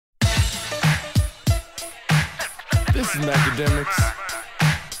This is MackAdemiX.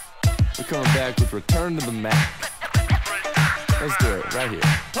 We're coming back with Return to the Mack. Let's do it right here.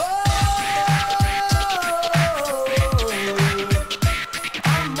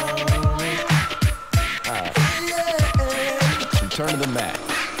 Return to the Mack.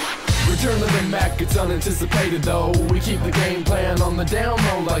 Return to the Mack, it's unanticipated though. We keep the game plan on the down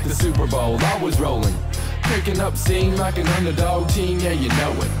low like the Super Bowl. Always rolling, picking up steam like an underdog team, yeah you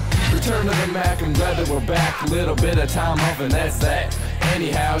know it. Return to the Mack, I'm glad that we're back. Little bit of time off and that's that.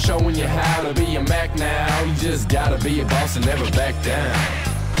 Anyhow, showing you how to be a Mack now. You just gotta be a boss and never back down.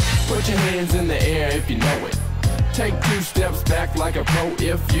 Put your hands in the air if you know it. Take 2 steps back like a pro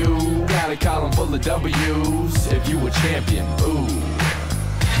if you got a column full of W's. If you a champion, ooh.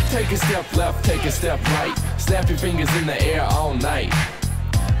 Take a step left, take a step right. Snap your fingers in the air all night.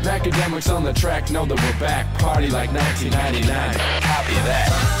 MackAdemiX on the track, know that we're back. Party like 1999, copy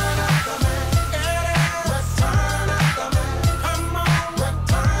that.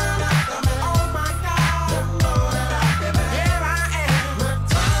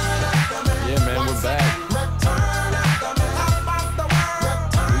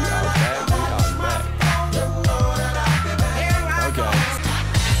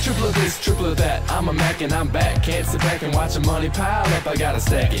 Triple of that, I'm a Mack and I'm back. Can't sit back and watch the money pile up, I gotta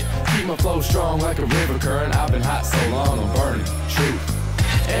stack it. Keep my flow strong like a river current. I've been hot so long, I'm burning,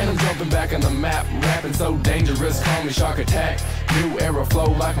 truth. And I'm jumping back on the map, rapping so dangerous, call me Shark Attack. New era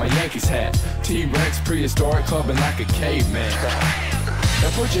flow like my Yankees hat. T-Rex, prehistoric, clubbing like a caveman.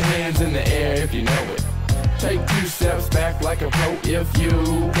 Now put your hands in the air if you know it. Take 2 steps back like a pro if you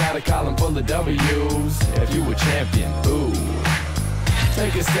got a column full of W's. If you a champion, ooh.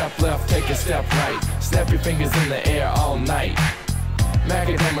 Take a step left, take a step right. Snap your fingers in the air all night.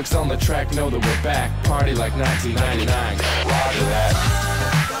 MackAdemiX on the track, know that we're back. Party like 1999, roger that.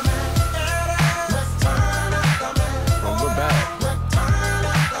 Well, we're back.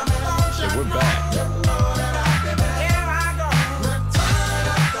 Yeah, we're back.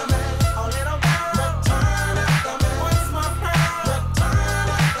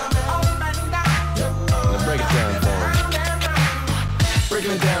 Now break it down for me.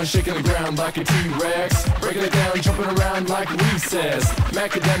 Breaking it down, shaking the ground like a T-Rex. Breaking it down, jumping around like recess.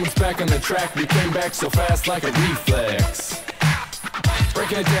 MackAdemiX back on the track, we came back so fast like a reflex.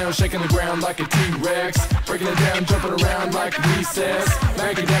 Breaking it down, shaking the ground like a T-Rex. Breaking it down, jumping around like recess.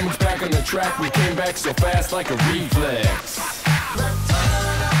 MackAdemiX back on the track, we came back so fast like a reflex.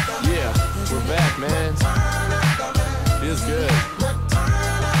 Yeah, we're back, man. Feels good.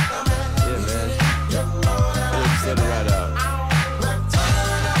 Yeah, man. Yeah, set it right out.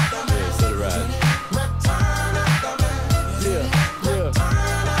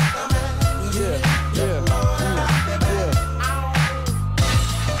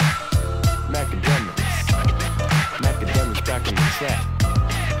 MackAdemiX back on the track,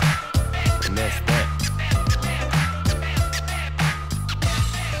 and that's that.